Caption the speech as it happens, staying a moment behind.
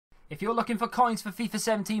If you're looking for coins for FIFA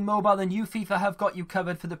 17 Mobile, then FIFA have got you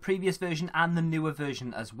covered for the previous version and the newer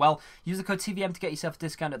version as well. Use the code TVM to get yourself a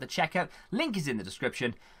discount at the checkout. Link is in the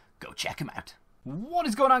description. Go check them out. What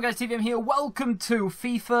is going on, guys? TVM here. Welcome to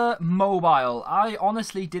FIFA Mobile. I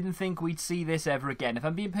honestly didn't think we'd see this ever again. If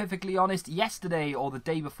I'm being perfectly honest, yesterday, or the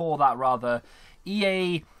day before that rather,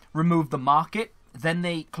 EA removed the market. Then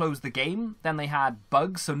they closed the game, then they had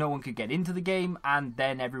bugs so no one could get into the game, and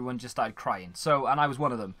then everyone just started crying. And I was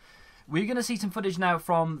one of them. We're going to see some footage now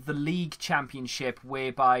from the League Championship,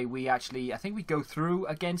 whereby we actually, I think we go through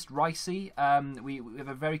against Ricey. We have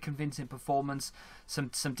a very convincing performance, some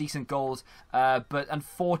decent goals, but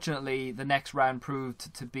unfortunately the next round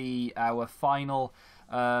proved to be our final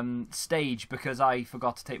stage because I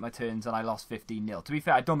forgot to take my turns and I lost 15-0. To be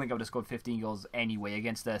fair, I don't think I would have scored 15 goals anyway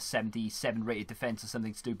against a 77 rated defense or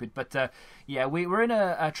something stupid. But yeah, we're in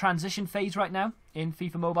a transition phase right now in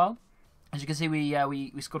FIFA Mobile. As you can see,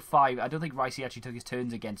 we scored 5. I don't think Ricey actually took his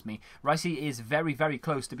turns against me. Ricey is very, very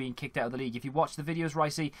close to being kicked out of the league. If you watch the videos,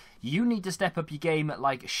 Ricey, you need to step up your game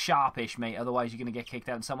like sharpish, mate. Otherwise, you're going to get kicked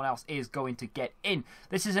out and someone else is going to get in.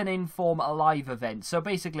 This is an Inform live event. So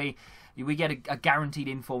basically, we get a guaranteed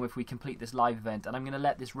inform if we complete this live event, and I'm going to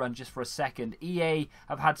let this run just for a second. EA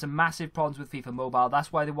have had some massive problems with FIFA Mobile.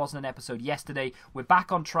 That's why there wasn't an episode yesterday. We're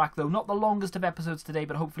back on track, though. Not the longest of episodes today,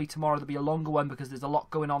 but hopefully tomorrow there'll be a longer one because there's a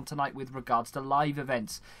lot going on tonight with regards to live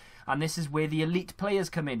events. And this is where the elite players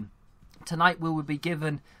come in. Tonight we will be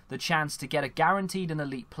given the chance to get a guaranteed an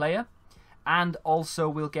elite player, and also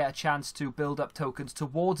we'll get a chance to build up tokens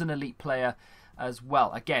towards an elite player as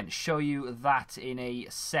well. Again, show you that in a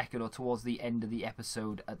second or towards the end of the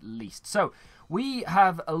episode at least. So we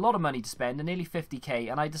have a lot of money to spend, nearly 50k,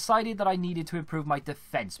 and I decided that I needed to improve my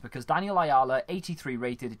defense because Daniel Ayala, 83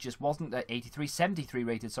 rated, it just wasn't 73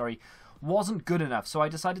 rated, sorry, wasn't good enough. So I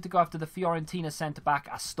decided to go after the Fiorentina centre-back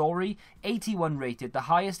Astori, 81 rated, the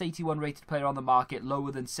highest 81 rated player on the market,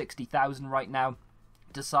 lower than 60,000 right now.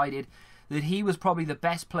 Decided that he was probably the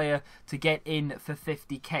best player to get in for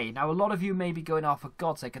 50k. Now, a lot of you may be going, oh, for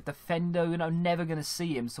God's sake, a defender, you know, never going to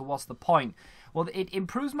see him, so what's the point? Well, it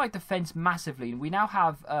improves my defense massively, and we now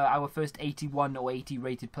have our first 81 or 80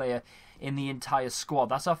 rated player in the entire squad.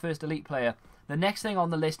 That's our first elite player. The next thing on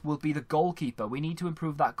the list will be the goalkeeper. We need to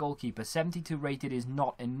improve that goalkeeper. 72 rated is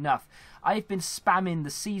not enough. I've been spamming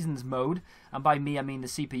the seasons mode, and by me I mean the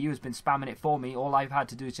CPU has been spamming it for me. All I've had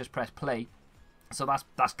to do is just press play. So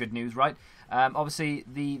that's good news, right? Obviously,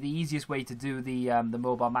 the easiest way to do the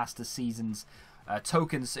Mobile Masters Seasons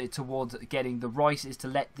tokens towards getting the Royce is to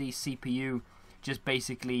let the CPU just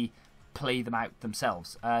basically play them out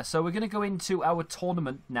themselves. So we're going to go into our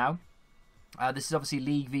tournament now. This is obviously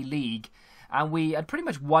League v League. And we had pretty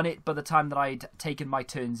much won it by the time that I'd taken my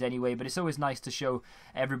turns anyway. But it's always nice to show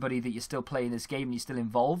everybody that you're still playing this game and you're still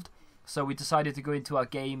involved. So we decided to go into our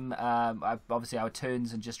game, obviously our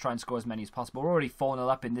turns, and just try and score as many as possible. We're already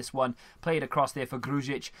 4-0 up in this one. Played across there for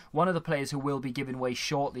Grujic, one of the players who will be giving way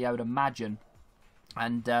shortly, I would imagine.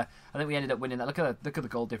 And I think we ended up winning that. Look at the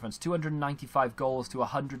goal difference. 295 goals to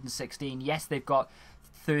 116. Yes, they've got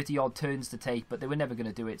 30-odd turns to take, but they were never going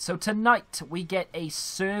to do it. So tonight we get a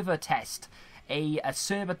server test. A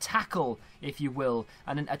server tackle, if you will,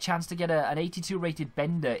 and a chance to get an 82 rated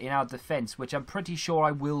bender in our defense, which I'm pretty sure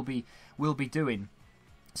I will be doing.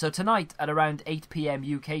 So tonight at around 8 PM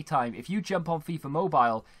UK time, if you jump on FIFA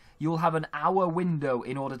Mobile, you'll have an hour window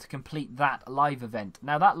in order to complete that live event.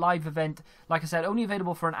 Now that live event, like I said, only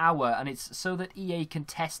available for an hour, and it's so that EA can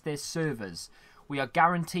test their servers. We are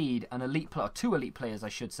guaranteed an elite player, or 2 elite players I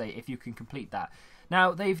should say, if you can complete that.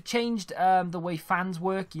 Now, they've changed the way fans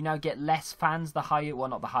work. You now get less fans the higher... Well,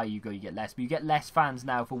 not the higher you go, you get less. But you get less fans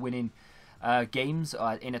now for winning games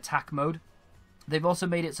in attack mode. They've also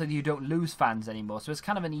made it so that you don't lose fans anymore. So it's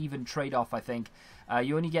kind of an even trade-off, I think.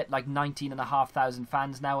 You only get like 19,500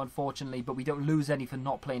 fans now, unfortunately. But we don't lose any for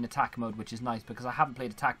not playing attack mode, which is nice. Because I haven't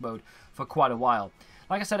played attack mode for quite a while.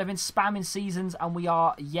 Like I said, I've been spamming seasons. And we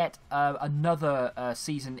are yet another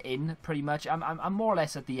season in, pretty much. I'm more or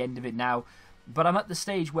less at the end of it now. But I'm at the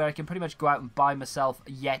stage where I can pretty much go out and buy myself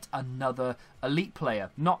yet another elite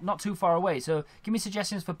player. Not too far away. So give me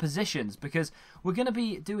suggestions for positions, because we're going to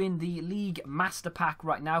be doing the League Master Pack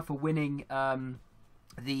right now for winning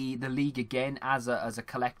the league again as a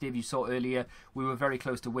collective. You saw earlier we were very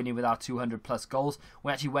close to winning with our 200 plus goals.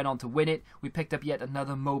 We actually went on to win it. We picked up yet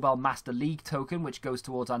another Mobile Master League token, which goes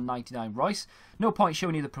towards our 99 Royce. No point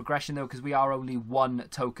showing you the progression though, because we are only one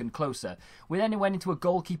token closer. We then went into a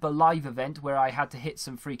goalkeeper live event where I had to hit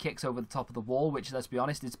some free kicks over the top of the wall, which, let's be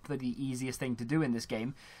honest, is the easiest thing to do in this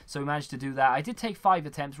game. So we managed to do that. I did take 5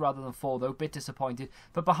 attempts rather than 4 though, bit disappointed.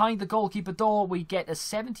 But behind the goalkeeper door we get a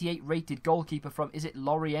 78 rated goalkeeper from, is it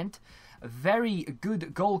Lorient? A very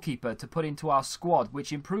good goalkeeper to put into our squad,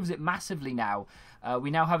 which improves it massively now.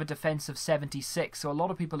 We now have a defense of 76, so a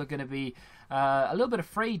lot of people are going to be a little bit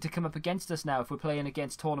afraid to come up against us now if we're playing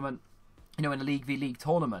against tournament, you know, in a League v League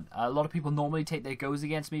tournament. A lot of people normally take their goes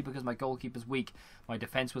against me because my goalkeeper's weak, my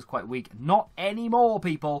defense was quite weak. Not anymore,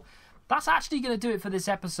 people. That's actually going to do it for this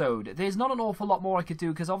episode. There's not an awful lot more I could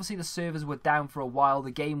do because obviously the servers were down for a while,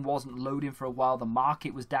 the game wasn't loading for a while, the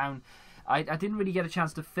market was down. I didn't really get a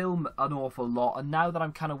chance to film an awful lot, and now that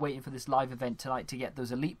I'm kind of waiting for this live event tonight to get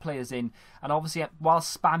those elite players in, and obviously while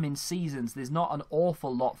spamming seasons, there's not an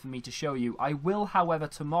awful lot for me to show you. I will, however,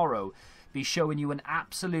 tomorrow be showing you an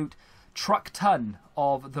absolute truck ton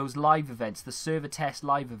of those live events, the server test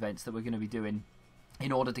live events that we're going to be doing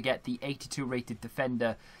in order to get the 82 rated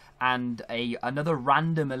defender and another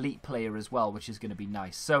random elite player as well, which is going to be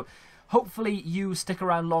nice. So hopefully you stick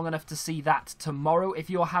around long enough to see that tomorrow. If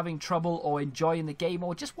you're having trouble or enjoying the game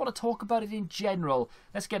or just want to talk about it in general,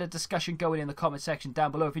 let's get a discussion going in the comment section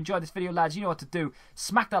down below. If you enjoyed this video, lads, you know what to do.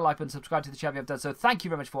 Smack that like button, subscribe to the channel if you haven't done so. Thank you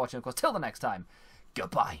very much for watching. Of course, till the next time,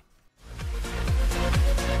 goodbye.